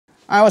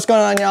Alright, what's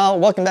going on, y'all?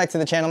 Welcome back to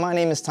the channel. My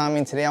name is Tommy,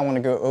 and today I want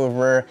to go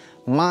over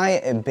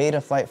my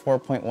Betaflight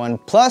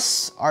 4.1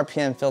 plus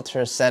RPM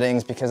filter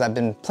settings because I've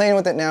been playing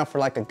with it now for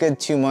like a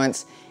good 2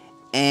 months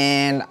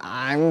and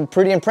I'm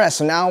pretty impressed.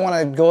 So now I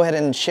want to go ahead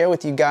and share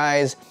with you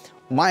guys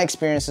my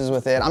experiences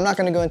with it. I'm not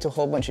going to go into a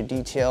whole bunch of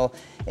detail.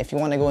 If you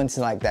want to go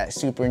into like that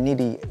super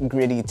nitty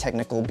gritty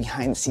technical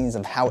behind the scenes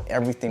of how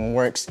everything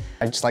works,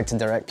 I just like to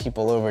direct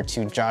people over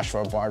to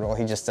Dshot.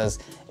 He just does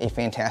a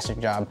fantastic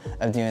job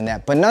of doing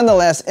that. But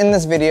nonetheless, in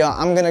this video,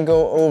 I'm going to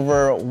go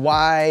over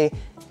why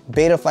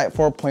Betaflight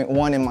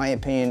 4.1, in my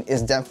opinion,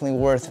 is definitely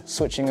worth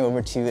switching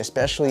over to,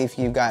 especially if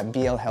you've got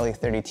BL Heli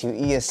 32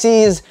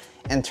 ESCs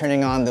and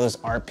turning on those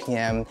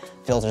RPM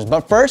filters.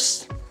 But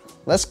first,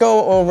 let's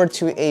go over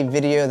to a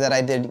video that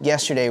I did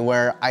yesterday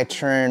where I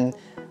turned,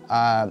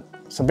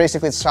 so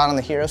basically it's shot on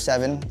the Hero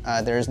 7.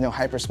 There is no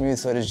hyper smooth,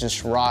 so it is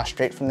just raw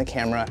straight from the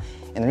camera.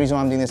 And the reason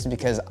why I'm doing this is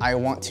because I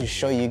want to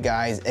show you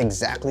guys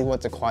exactly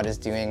what the quad is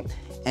doing.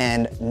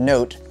 And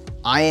note,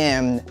 I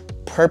am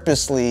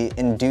purposely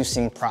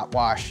inducing prop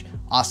wash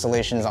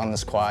oscillations on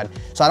this quad.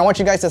 So I don't want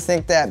you guys to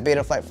think that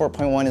Betaflight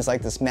 4.1 is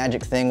like this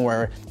magic thing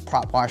where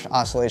prop wash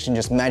oscillation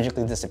just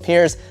magically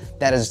disappears.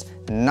 That is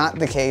not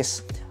the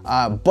case.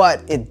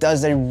 But it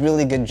does a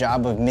really good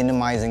job of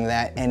minimizing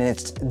that, and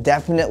it's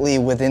definitely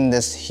within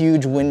this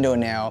huge window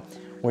now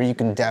where you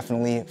can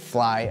definitely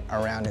fly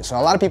around it. So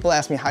a lot of people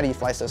ask me, how do you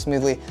fly so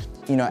smoothly?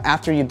 You know,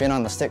 after you've been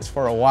on the sticks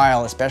for a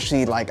while,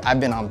 especially like I've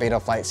been on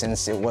Betaflight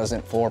since it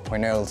wasn't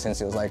 4.0, since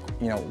it was like,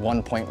 you know,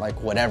 1 point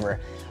like whatever.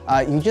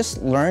 You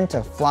just learn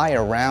to fly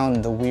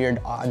around the weird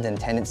odds and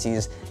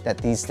tendencies that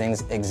these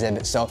things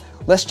exhibit. So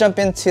let's jump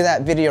into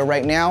that video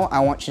right now. I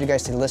want you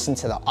guys to listen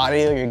to the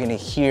audio. You're gonna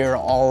hear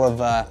all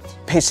of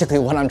basically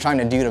what I'm trying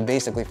to do to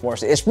basically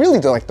force it. It's really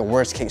like the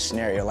worst case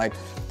scenario. Like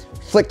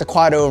flick the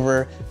quad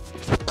over,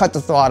 cut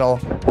the throttle,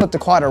 flip the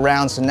quad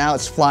around, so now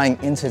it's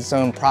flying into its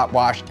own prop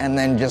wash, and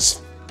then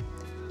just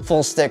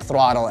full stick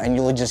throttle, and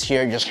you'll just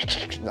hear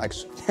just like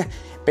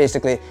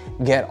basically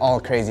get all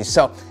crazy.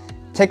 So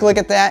take a look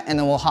at that, and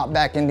then we'll hop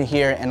back into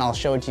here and I'll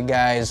show it to you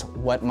guys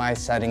what my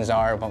settings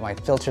are, what my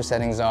filter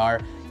settings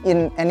are,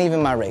 and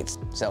even my rates.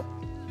 So.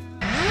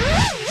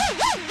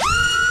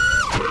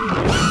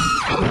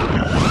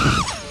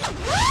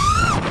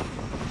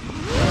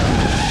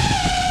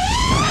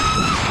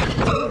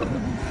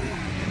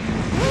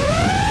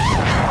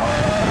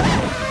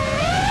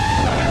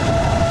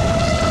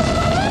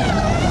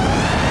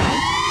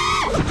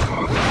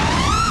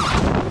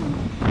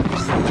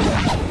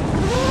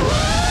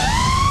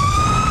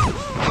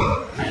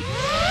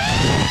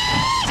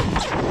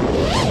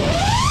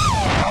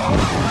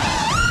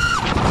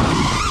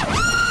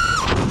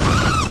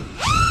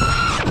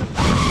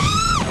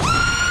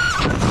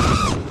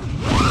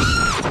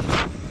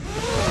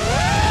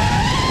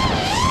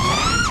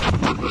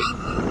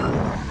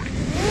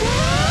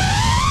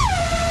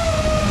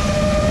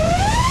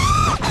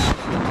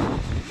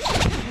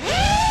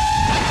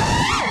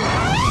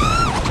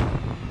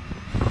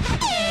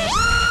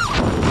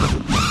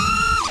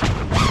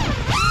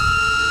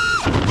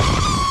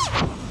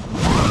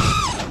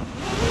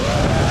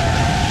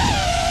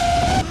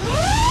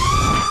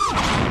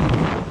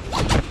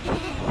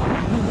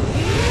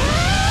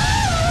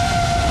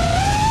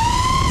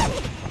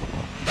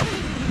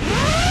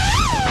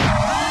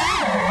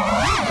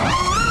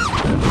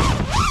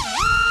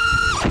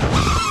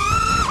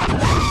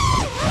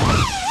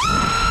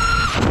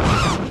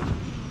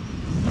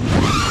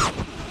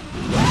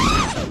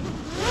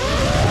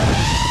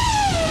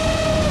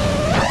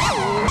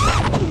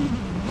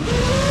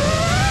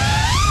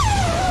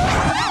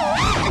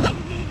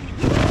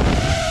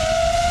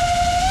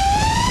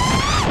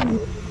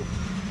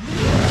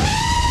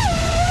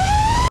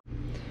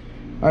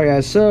 All right,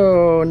 guys,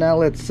 so now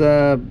let's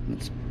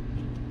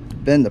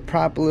bend the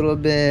prop a little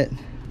bit,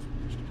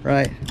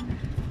 right?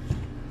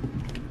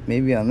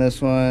 Maybe on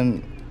this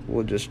one,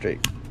 we'll just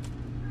straight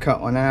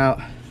cut one out.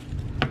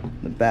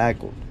 The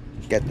back, we'll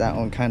get that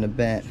one kind of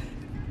bent.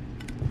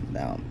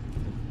 That one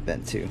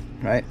bent too,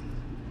 right?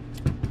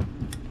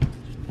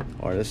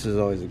 Or this is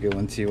always a good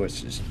one too, where it's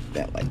just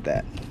bent like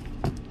that.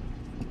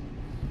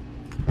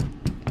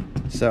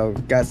 So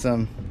got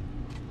some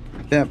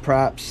bent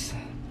props,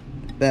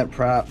 bent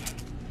prop.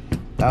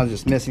 I was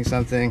just missing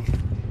something.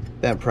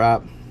 Bent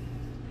prop.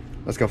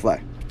 Let's go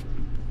fly.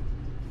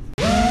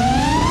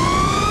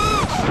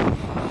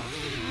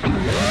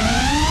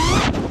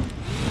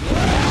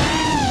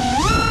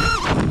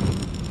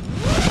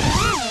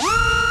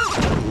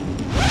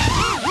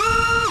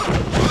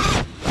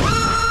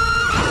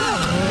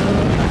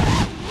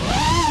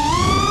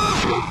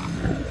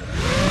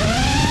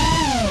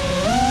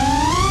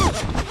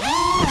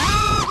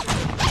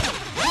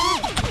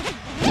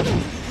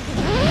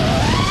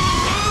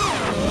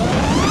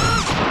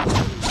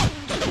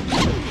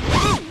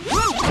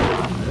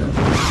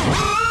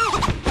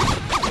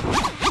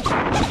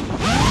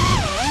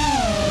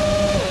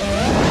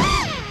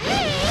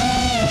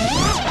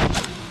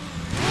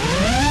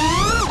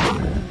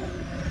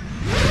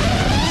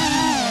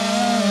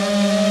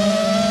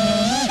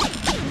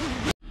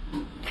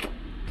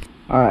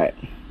 All right,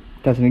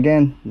 testing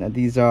again. Now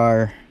these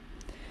are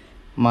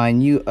my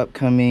new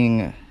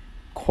upcoming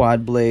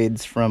quad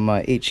blades from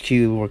HQ.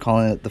 We're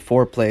calling it the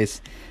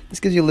 4-place. This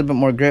gives you a little bit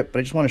more grip, but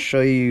I just want to show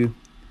you,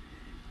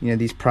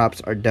 these props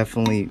are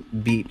definitely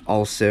beat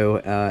also,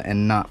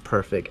 and not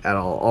perfect at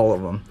all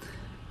of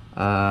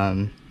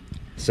them.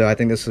 So I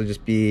think this will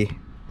just be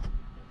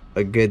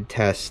a good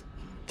test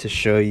to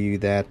show you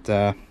that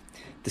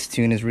this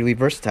tune is really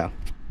versatile.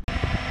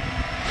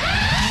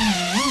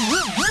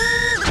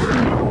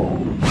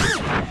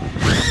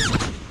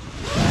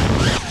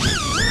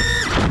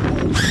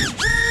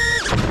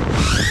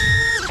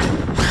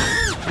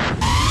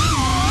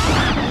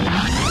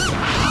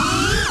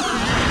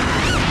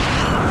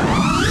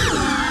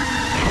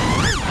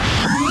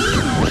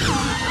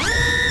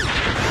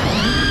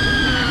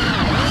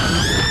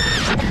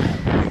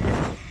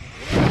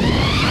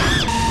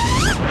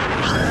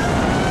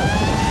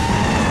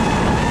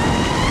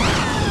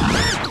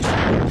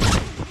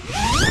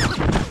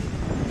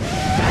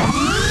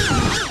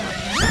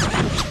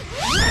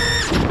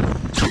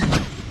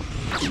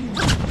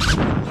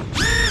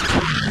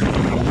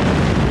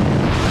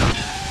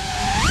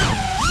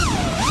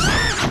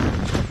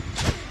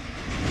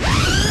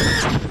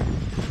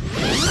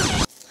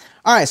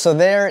 All right, so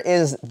there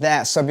is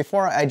that. So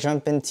before I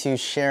jump into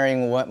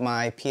sharing what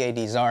my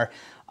PIDs are,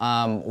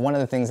 one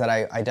of the things that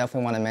I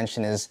definitely want to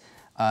mention is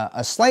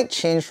a slight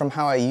change from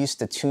how I used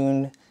to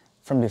tune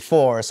from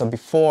before. So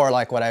before,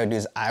 like, what I would do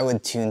is I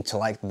would tune to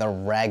like the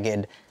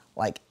ragged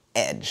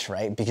edge,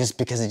 right?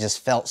 Because it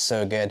just felt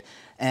so good.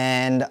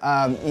 And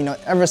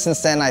ever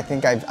since then, I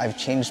think I've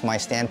changed my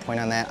standpoint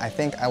on that. I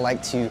think I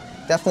like to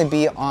definitely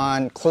be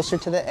on closer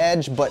to the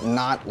edge, but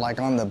not like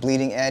on the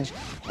bleeding edge.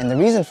 And the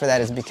reason for that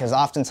is because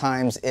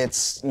oftentimes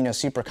it's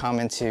super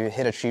common to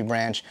hit a tree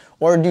branch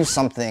or do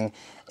something,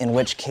 in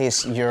which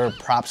case your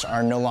props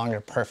are no longer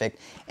perfect.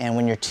 And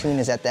when your tune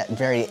is at that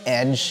very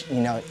edge,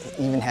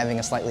 even having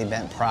a slightly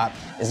bent prop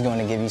is going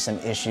to give you some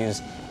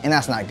issues, and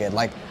that's not good.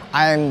 Like,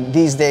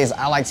 these days,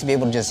 I like to be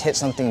able to just hit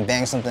something,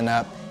 bang something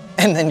up,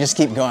 and then just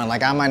keep going.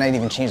 Like, I might not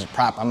even change the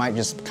prop. I might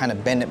just kind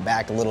of bend it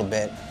back a little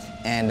bit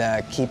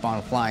and keep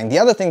on flying. The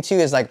other thing too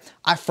is, like,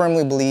 I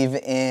firmly believe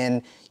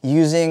in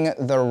using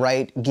the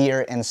right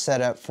gear and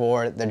setup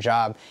for the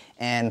job.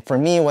 And for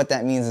me, what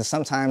that means is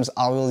sometimes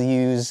I will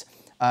use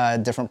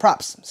different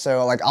props.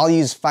 So like, I'll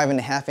use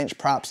 5.5-inch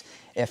props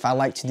if I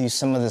like to do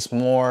some of this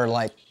more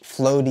like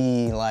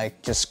floaty, like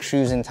just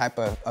cruising type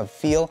of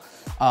feel,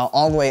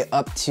 all the way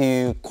up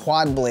to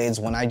quad blades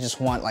when I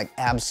just want like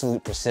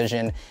absolute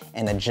precision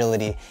and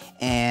agility.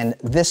 And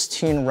this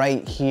tune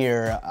right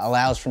here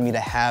allows for me to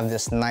have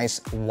this nice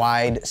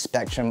wide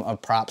spectrum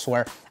of props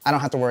where I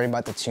don't have to worry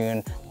about the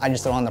tune. I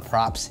just throw on the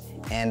props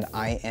and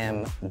I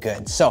am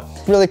good. So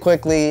really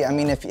quickly, I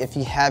mean, if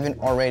you haven't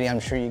already, I'm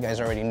sure you guys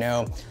already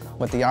know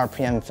what the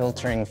RPM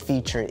filtering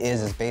feature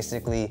is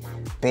basically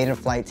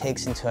Betaflight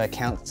takes into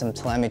account some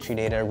telemetry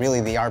data,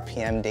 really the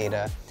RPM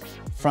data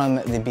from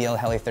the BL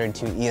Heli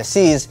 32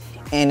 ESCs,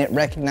 and it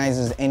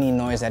recognizes any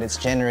noise that it's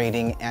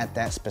generating at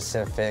that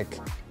specific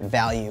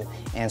value.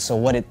 And so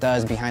what it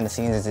does behind the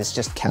scenes is it's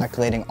just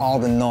calculating all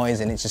the noise,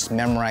 and it's just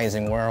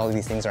memorizing where all of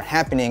these things are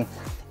happening,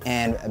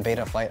 and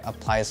Betaflight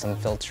applies some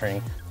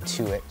filtering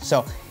to it.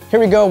 So here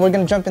we go, we're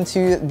gonna jump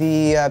into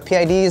the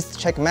PIDs,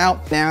 check them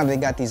out. Now they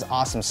got these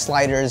awesome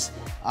sliders,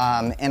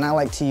 and I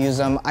like to use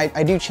them.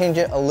 I do change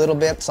it a little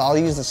bit, so I'll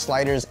use the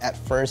sliders at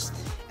first,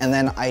 and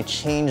then I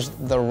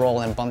changed the roll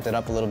and bumped it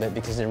up a little bit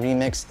because the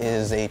Remix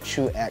is a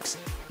true X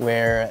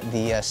where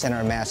the center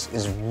of mass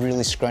is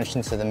really scrunched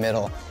into the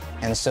middle.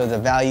 And so the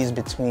values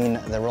between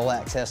the roll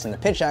axis and the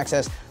pitch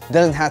axis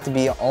doesn't have to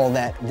be all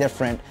that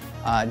different.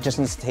 Just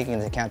needs to take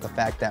into account the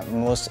fact that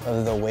most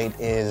of the weight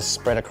is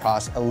spread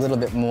across a little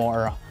bit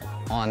more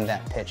on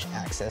that pitch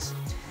axis.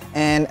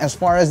 And as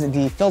far as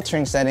the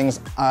filtering settings,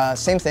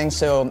 same thing.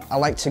 So I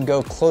like to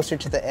go closer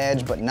to the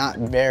edge, but not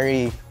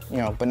very,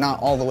 but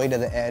not all the way to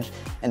the edge.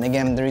 And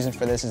again, the reason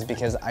for this is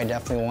because I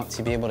definitely want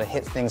to be able to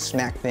hit things,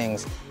 smack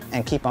things,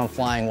 and keep on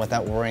flying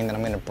without worrying that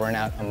I'm gonna burn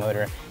out a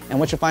motor. And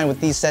what you'll find with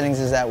these settings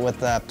is that with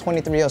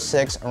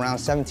 2306 around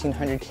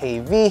 1700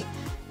 kV,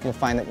 you'll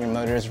find that your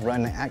motors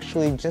run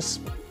actually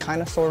just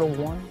kind of sort of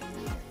warm.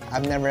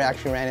 I've never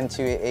actually ran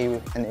into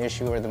an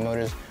issue where the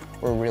motors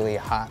were really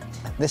hot.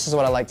 This is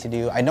what I like to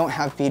do. I don't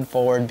have feed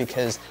forward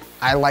because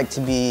I like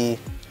to be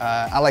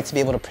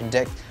able to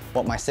predict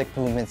what my stick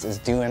movements is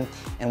doing.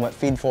 And what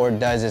feed forward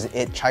does is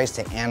it tries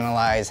to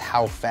analyze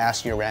how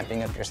fast you're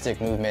ramping up your stick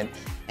movement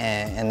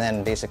and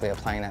then basically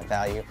applying that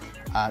value.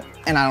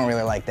 And I don't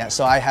really like that.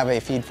 So I have a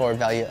feed forward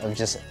value of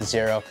just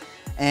 0.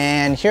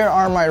 And here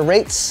are my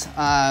rates.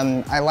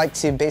 I like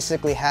to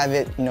basically have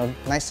it,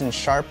 nice and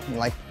sharp,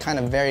 like kind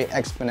of very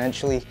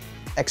exponentially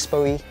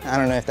expo-y. I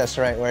don't know if that's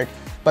the right word,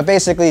 but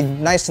basically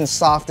nice and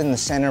soft in the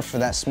center for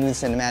that smooth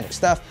cinematic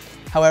stuff.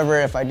 However,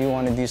 if I do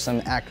want to do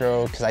some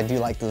acro, because I do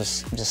like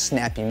those just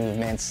snappy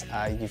movements,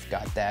 you've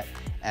got that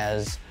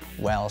as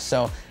well.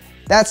 So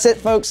That's it,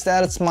 folks.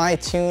 That's my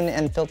tune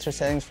and filter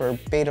settings for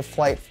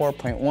Betaflight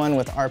 4.1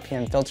 with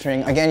RPM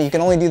filtering. Again, you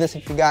can only do this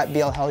if you got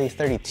BL Heli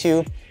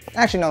 32.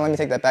 Actually, no, let me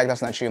take that back.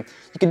 That's not true.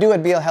 You can do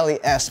it BL Heli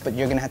S, but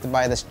you're gonna have to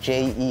buy this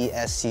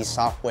JESC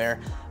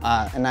software,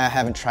 and I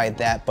haven't tried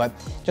that, but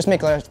just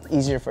make life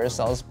easier for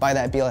yourselves. Buy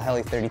that BL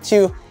Heli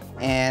 32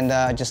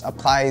 and just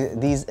apply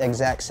these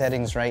exact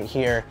settings right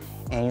here,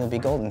 and you'll be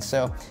golden.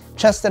 So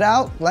test it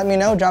out, let me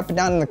know, drop it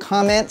down in the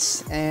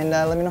comments, and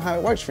let me know how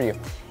it works for you.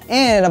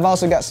 And I've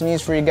also got some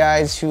news for you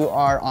guys who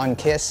are on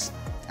KISS.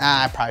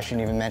 I probably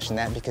shouldn't even mention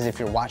that because if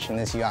you're watching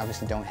this, you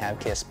obviously don't have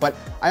KISS. But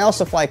I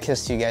also fly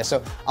KISS to you guys,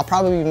 so I'll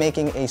probably be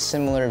making a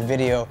similar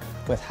video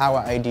with how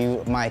I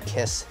do my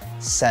KISS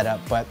setup.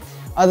 But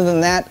other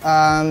than that,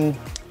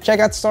 check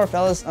out the store,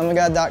 fellas,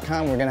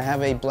 omagod.com. We're gonna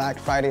have a Black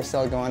Friday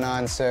sale going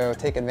on, so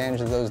take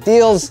advantage of those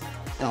deals,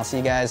 and I'll see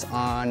you guys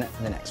on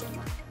the next one.